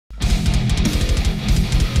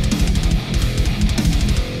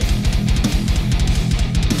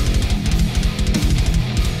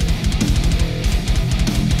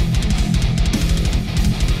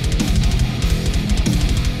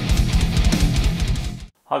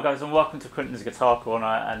Hi guys, and welcome to Quinton's Guitar Corner,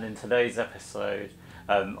 and in today's episode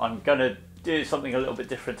I'm going to do something a little bit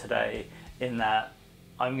different today, in that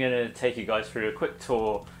I'm going to take you guys through a quick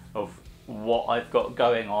tour of what I've got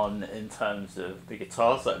going on in terms of the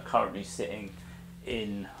guitars that are currently sitting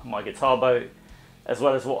in my guitar boat, as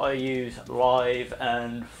well as what I use live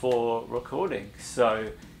and for recording. So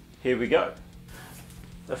here we go.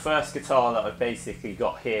 The first guitar that I've basically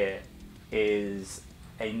got here is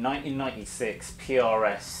a 1996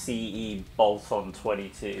 PRS CE Bolt-on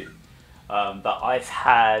 22 that I've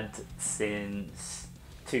had since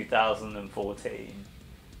 2014.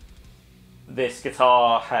 This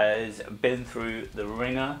guitar has been through the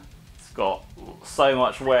ringer. It's got so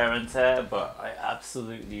much wear and tear, but I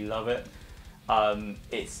absolutely love it.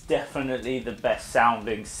 It's definitely the best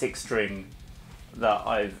sounding 6-string that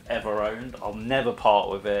I've ever owned. I'll never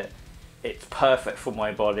part with it. It's perfect for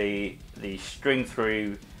my body. The string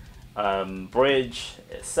through bridge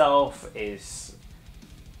itself is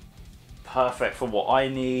perfect for what I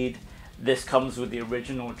need. This comes with the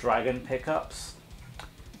original Dragon pickups.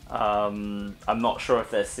 I'm not sure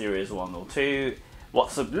if they're series 1 or 2.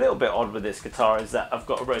 What's a little bit odd with this guitar is that I've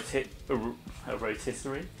got a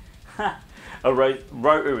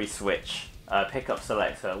rotary switch pickup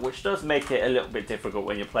selector, which does make it a little bit difficult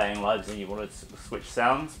when you're playing lives and you want to switch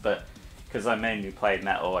sounds, but because I mainly play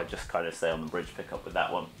metal, I just kind of stay on the bridge pickup with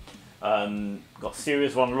that one. Got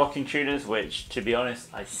Series 1 locking tuners, which, to be honest,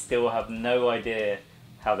 I still have no idea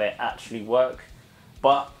how they actually work,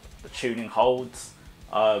 but the tuning holds.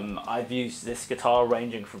 I've used this guitar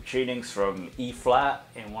ranging from tunings from E flat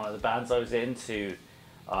in one of the bands I was in to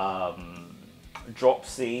drop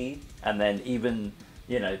C, and then even,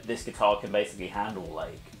 you know, this guitar can basically handle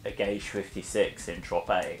like a gauge 56 in drop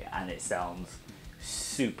A, and it sounds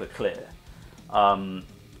super clear. One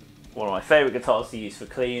of my favorite guitars to use for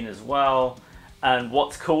clean as well. And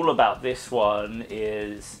what's cool about this one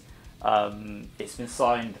is it's been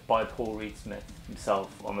signed by Paul Reed-Smith himself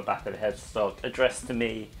on the back of the headstock, addressed to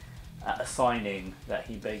me at a signing that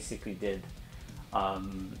he basically did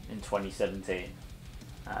in 2017.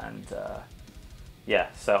 And yeah,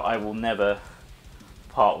 so I will never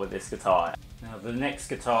part with this guitar. Now, the next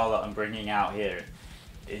guitar that I'm bringing out here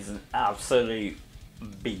is an absolute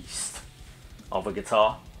beast of a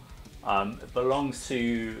guitar. It belongs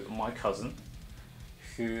to my cousin,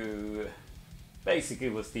 who basically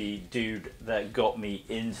was the dude that got me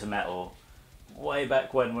into metal way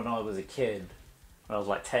back when I was a kid, when I was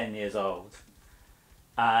like 10 years old.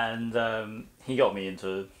 And he got me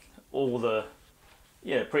into all the,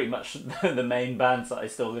 yeah, pretty much the main bands that I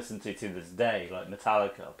still listen to this day, like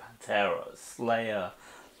Metallica, Pantera, Slayer,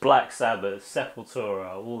 Black Sabbath,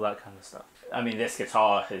 Sepultura, all that kind of stuff. I mean, this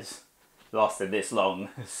guitar has lasted this long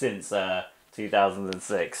since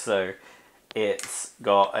 2006, so it's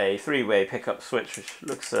got a 3-way pickup switch, which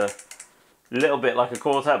looks a little bit like a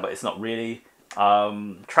quartet, but it's not really.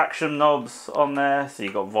 Traction knobs on there, so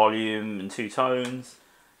you got volume and 2 tones.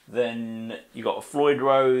 Then you got a Floyd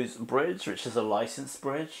Rose bridge, which is a licensed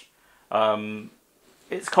bridge.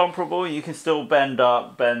 It's comparable. You can still bend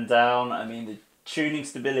up, bend down. I mean, the tuning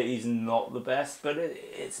stability is not the best, but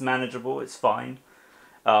it's manageable. It's fine.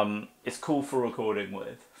 It's cool for recording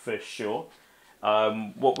with, for sure.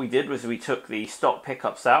 What we did was we took the stock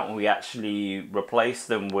pickups out and we actually replaced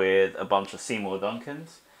them with a bunch of Seymour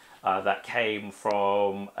Duncans that came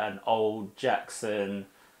from an old Jackson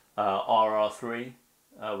RR3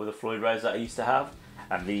 with a Floyd Rose that I used to have,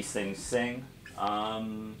 and these things sing.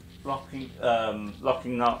 Locking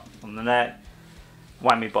nut on the neck,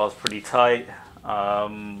 whammy bar's pretty tight.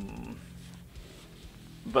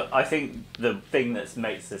 But I think the thing that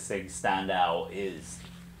makes this thing stand out is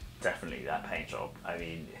definitely that paint job. I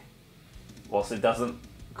mean, whilst it doesn't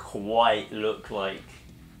quite look like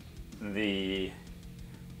the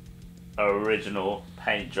original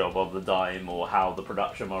paint job of the dime or how the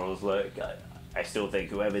production models look, I still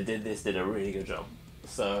think whoever did this did a really good job.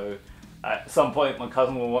 So at some point my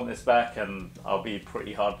cousin will want this back, and I'll be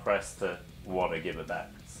pretty hard pressed to want to give it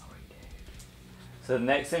back. Sorry, Dave. So the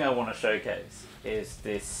next thing I want to showcase is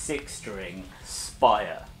this 6-string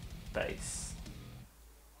Spire bass.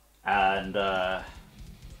 And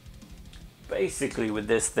basically with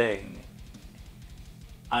this thing,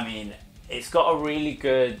 I mean, it's got a really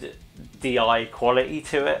good DI quality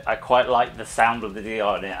to it. I quite like the sound of the DI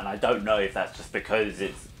on it, and I don't know if that's just because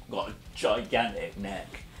it's got a gigantic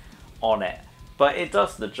neck on it, but it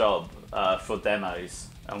does the job for demos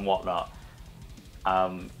and whatnot.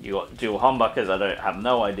 You got dual humbuckers. I have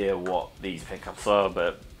no idea what these pickups are,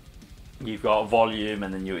 but you've got volume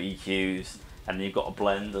and then your EQs, and then you've got a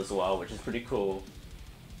blend as well, which is pretty cool.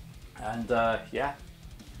 And yeah,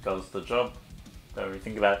 does the job. Don't really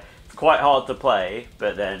think about it. It's quite hard to play,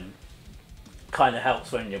 but then kind of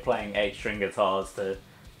helps when you're playing 8-string guitars to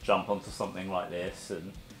jump onto something like this,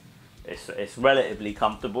 and it's relatively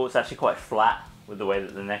comfortable. It's actually quite flat with the way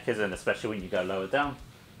that the neck is, and especially when you go lower down,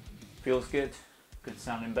 feels good. Good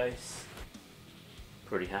sounding bass.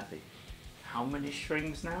 Pretty happy. How many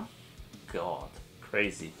strings now? God,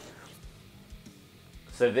 crazy.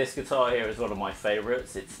 So this guitar here is one of my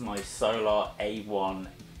favorites. It's my Solar A1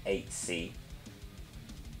 8C.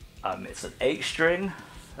 It's an 8-string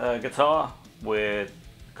guitar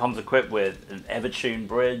comes equipped with an Evertune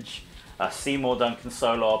bridge, Seymour Duncan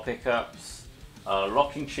Solar pickups,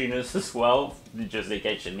 locking tuners as well, just in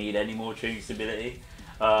case you need any more tuning stability.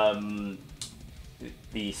 The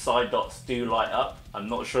side dots do light up. I'm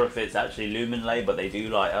not sure if it's actually lumen lay, but they do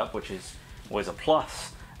light up, which is always a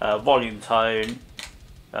plus. Volume tone,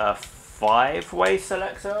 5-way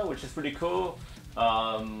selector, which is pretty cool.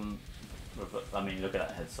 I mean, look at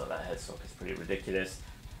that headstock. That headstock is pretty ridiculous.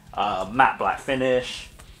 Matte black finish,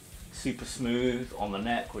 super smooth on the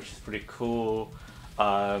neck, which is pretty cool.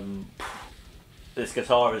 This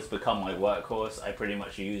guitar has become my workhorse. I pretty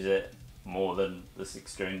much use it more than the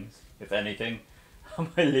 6 strings, if anything.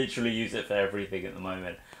 I literally use it for everything at the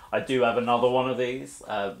moment. I do have another one of these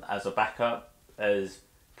as a backup. As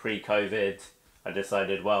pre-COVID, I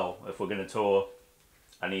decided, well, if we're going to tour,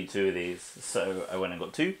 I need 2 of these. So I went and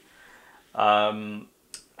got 2.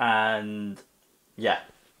 And yeah,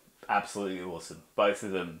 absolutely awesome. Both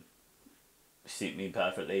of them suit me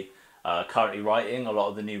perfectly. Currently writing a lot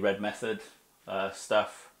of the new Red Method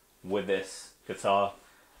stuff with this guitar,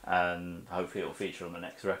 and hopefully it will feature on the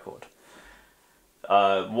next record.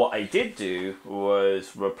 What I did do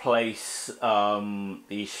was replace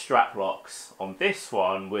the strap locks on this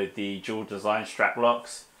one with the dual design strap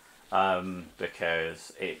locks,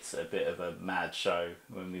 because it's a bit of a mad show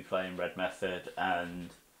when we play in Red Method,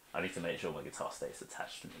 and I need to make sure my guitar stays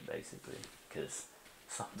attached to me, basically, because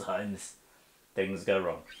sometimes things go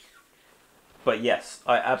wrong. But yes,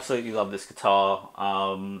 I absolutely love this guitar.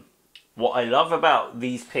 What I love about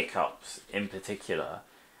these pickups in particular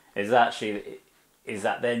is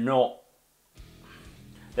that they're not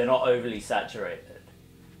overly saturated.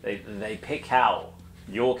 They pick out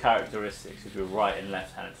your characteristics if you're right and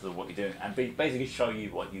left-handed to what you're doing, and basically show you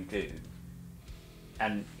what you do,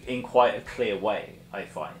 and in quite a clear way, I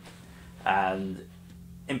find. And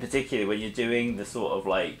in particular, when you're doing the sort of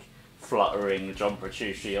like fluttering John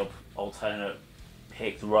Petrucci alternate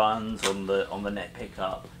picked runs on the neck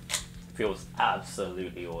pickup, it feels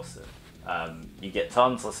absolutely awesome. You get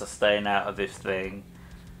tons of sustain out of this thing,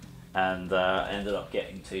 and I ended up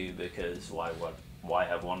getting 2 because why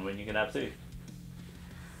have 1 when you can have 2?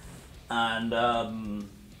 And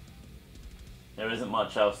there isn't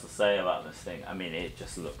much else to say about this thing. I mean, it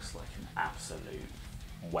just looks like an absolute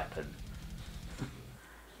weapon.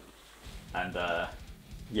 And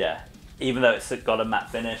yeah, even though it's got a matte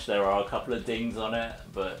finish, there are a couple of dings on it,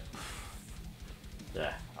 but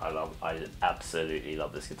yeah, I absolutely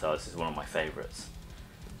love this guitar. This is one of my favourites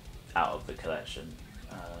out of the collection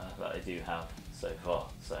that I do have so far.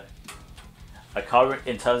 So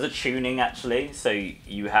in terms of tuning, actually, so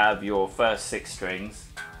you have your first 6 strings,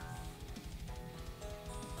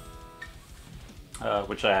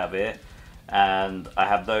 which I have here, and I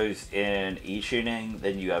have those in E tuning.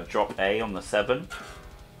 Then you have drop A on the 7,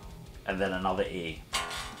 and then another E.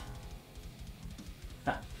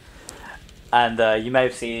 And you may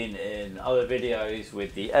have seen in other videos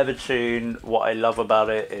with the Evertune, what I love about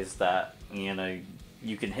it is that, you know,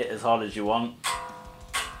 you can hit as hard as you want.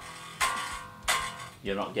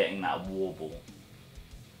 You're not getting that warble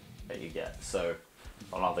that you get so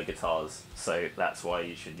on other guitars. So that's why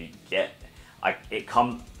you should get. I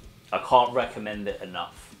can't recommend it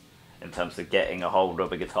enough in terms of getting a hold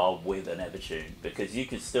of a guitar with an Evertune, because you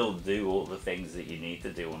can still do all the things that you need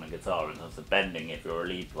to do on a guitar in terms of bending if you're a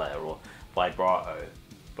lead player, or vibrato,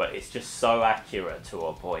 but it's just so accurate to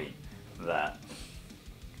a point that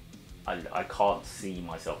I can't see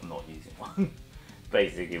myself not using one.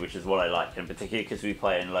 Basically, which is what I like, and particularly because we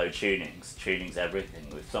play in low tunings. Tuning's everything.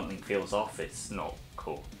 If something feels off, it's not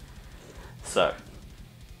cool. So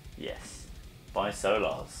yes, buy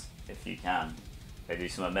Solars if you can. They do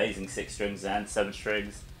some amazing 6 strings and 7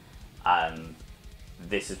 strings, and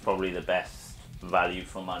this is probably the best value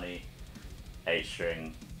for money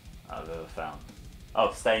 8-string I've ever found.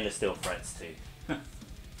 Oh, stainless steel frets too.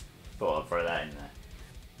 Thought I'd throw that in there.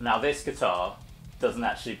 Now this guitar doesn't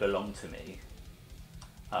actually belong to me.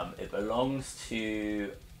 It belongs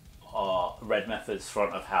to our Red Method's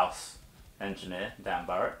front of house engineer, Dan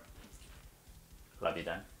Barrett. Love you,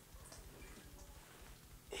 Dan.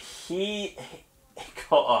 he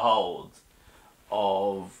got a hold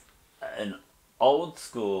of an old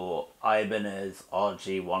school Ibanez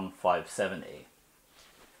RG1570,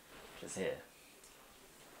 which is here.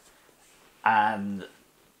 And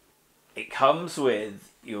it comes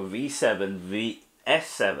with your V7,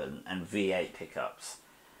 S7 and V8 pickups.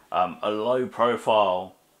 A low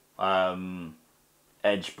profile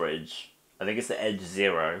Edge bridge. I think it's the Edge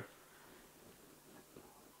 0.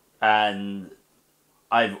 And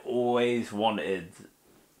I've always wanted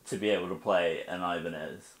to be able to play an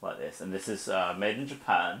Ibanez like this. And this is made in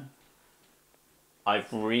Japan.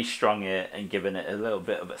 I've restrung it and given it a little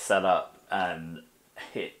bit of a setup, and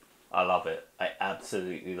I love it. I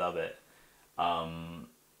absolutely love it.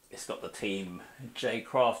 It's got the Team J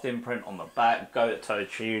Craft imprint on the back, Goto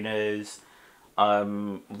tuners,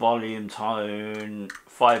 volume tone,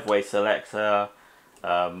 5-way selector.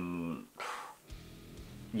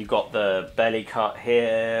 You got the belly cut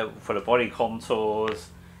here for the body contours,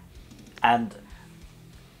 and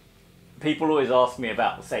people always ask me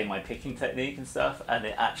about, say, my picking technique and stuff, and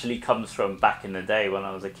it actually comes from back in the day when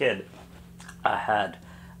I was a kid. I had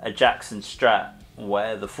a Jackson Strat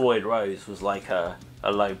where the Floyd Rose was like a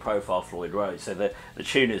low profile Floyd Rose, so the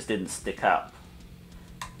tuners didn't stick up.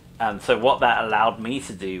 And so what that allowed me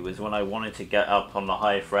to do was, when I wanted to get up on the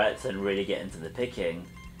high frets and really get into the picking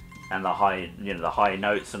and the high, the high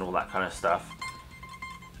notes and all that kind of stuff,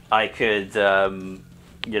 I could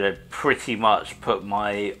pretty much put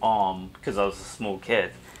my arm, because I was a small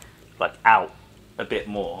kid, like out a bit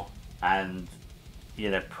more, and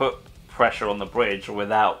put pressure on the bridge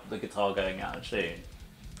without the guitar going out of tune,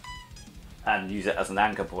 and use it as an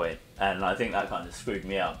anchor point. And I think that kind of screwed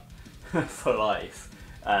me up for life.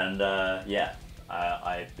 And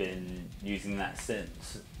I've been using that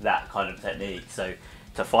since, that kind of technique. So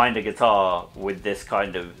to find a guitar with this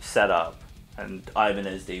kind of setup, and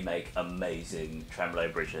Ibanez do make amazing tremolo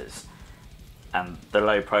bridges, and the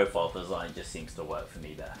low profile design just seems to work for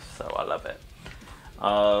me best, so I love it.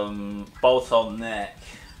 Bolt on neck.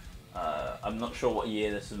 I'm not sure what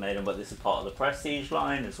year this was made in, but this is part of the Prestige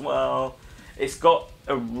line as well. It's got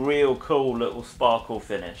a real cool little sparkle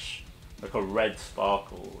finish, like a red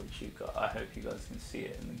sparkle, which I hope you guys can see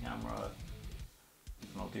it in the camera.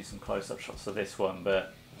 And I'll do some close-up shots of this one,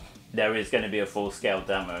 but there is going to be a full-scale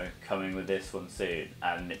demo coming with this one soon,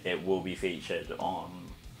 and it will be featured on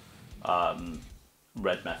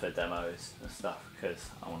Red Method demos and stuff, because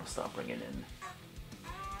I want to start bringing in.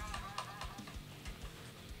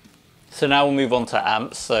 So now we'll move on to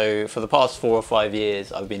amps. So for the past 4 or 5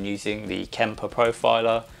 years, I've been using the Kemper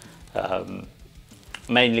Profiler,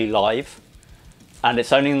 mainly live, and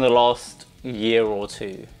it's only in the last year or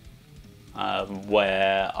two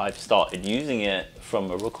where I've started using it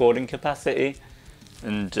from a recording capacity,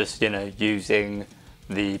 and just using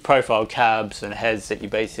the profile cabs and heads that you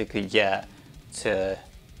basically get to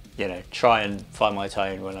try and find my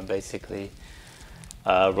tone when I'm basically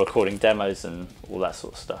recording demos and all that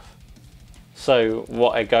sort of stuff. So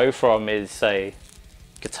what I go from is, say,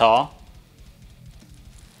 guitar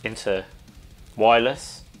into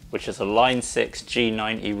wireless, which is a Line 6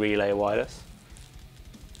 G90 relay wireless,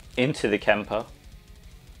 into the Kemper,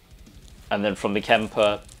 and then from the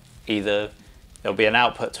Kemper, either there'll be an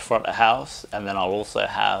output to front of house, and then I'll also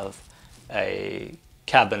have a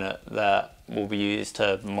cabinet that will be used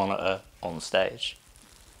to monitor on stage.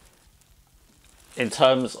 In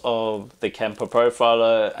terms of the Kemper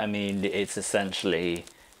Profiler, I mean, it's essentially,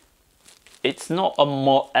 it's not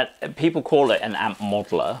people call it an amp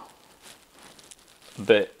modeler,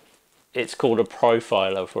 but it's called a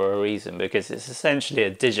profiler for a reason, because it's essentially a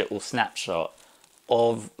digital snapshot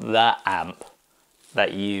of that amp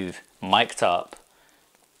that you've mic'd up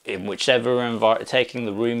in whichever environment, taking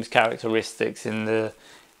the room's characteristics in the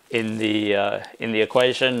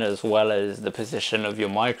equation, as well as the position of your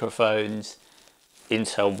microphones,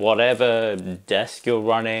 into whatever desk you're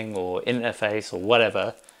running or interface or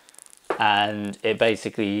whatever, and it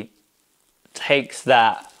basically takes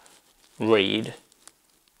that read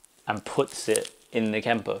and puts it in the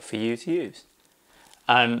Kemper for you to use.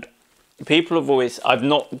 And people have always, I've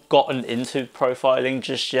not gotten into profiling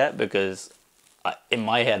just yet, because in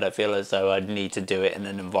my head I feel as though I'd need to do it in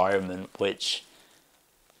an environment which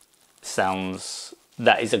sounds,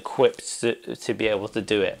 that is equipped to be able to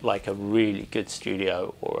do it, like a really good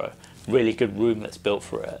studio or a really good room that's built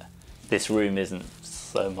for it. This room isn't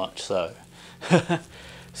so much so.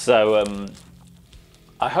 So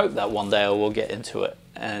I hope that one day I will get into it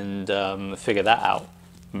and figure that out.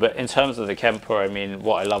 But in terms of the Kemper, I mean,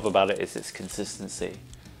 what I love about it is its consistency.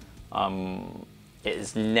 It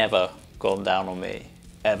has never gone down on me,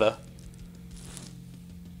 ever.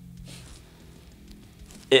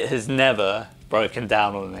 it has never broken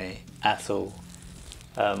down on me at all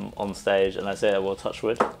on stage, and I say it will touch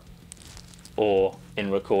wood, or in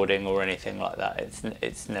recording or anything like that.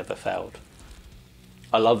 It's never failed.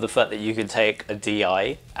 I love the fact that you can take a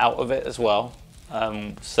DI out of it as well.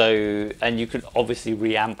 And you can obviously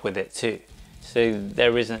reamp with it too. So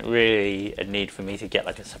there isn't really a need for me to get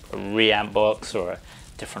like a separate reamp box or a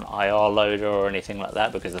different IR loader or anything like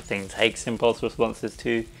that, because the thing takes impulse responses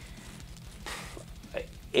too.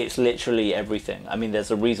 It's literally everything. I mean,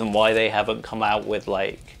 there's a reason why they haven't come out with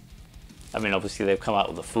like, I mean, obviously they've come out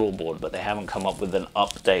with the floorboard, but they haven't come up with an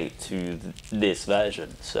update to this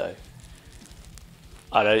version. So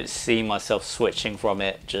I don't see myself switching from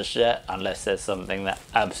it just yet, unless there's something that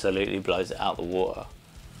absolutely blows it out the water.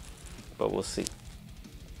 But we'll see.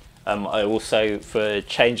 I also, for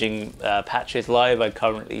changing patches live, I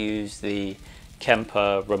currently use the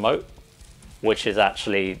Kemper remote, which is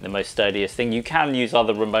actually the most sturdiest thing. You can use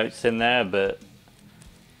other remotes in there, but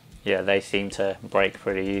yeah, they seem to break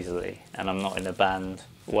pretty easily. And I'm not in a band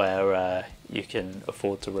where you can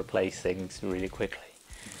afford to replace things really quickly.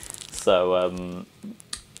 So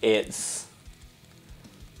it's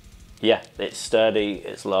sturdy,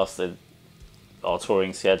 it's lasted our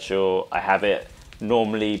touring schedule. I have it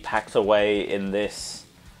normally packed away in this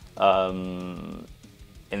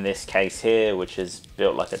case here, which is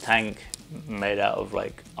built like a tank, made out of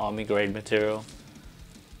like army grade material.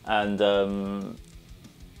 And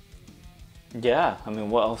yeah, I mean,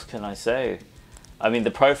 what else can I say? I mean,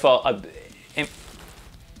 the profile,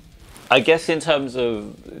 I guess in terms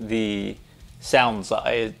of the sounds that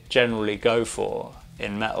I generally go for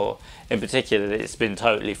in metal, in particular, it's been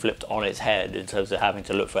totally flipped on its head in terms of having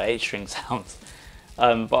to look for 8-string sounds.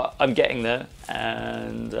 But I'm getting there,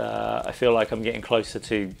 and I feel like I'm getting closer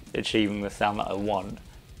to achieving the sound that I want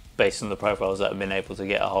based on the profiles that I've been able to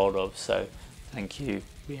get a hold of. So thank you,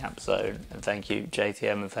 Reamp Zone, and thank you,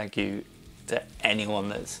 JTM, and thank you to anyone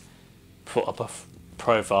that's put up a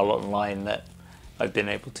profile online that I've been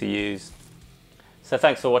able to use. So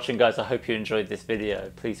thanks for watching, guys. I hope you enjoyed this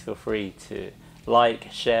video. Please feel free to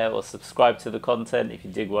like, share, or subscribe to the content if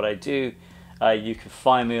you dig what I do. You can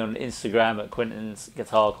find me on Instagram at Quinton's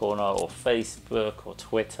Guitar Corner, or Facebook, or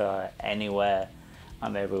Twitter, anywhere.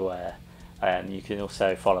 I'm everywhere. And you can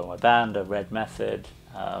also follow my band, A Red Method.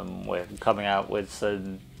 We're coming out with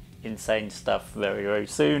some insane stuff very, very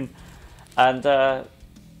soon. And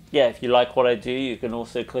yeah, if you like what I do, you can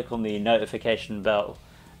also click on the notification bell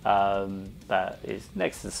that is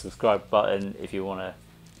next to the subscribe button if you want to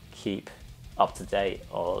keep up to date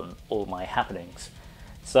on all my happenings.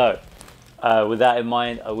 So with that in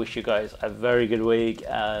mind, I wish you guys a very good week,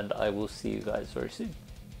 and I will see you guys very soon.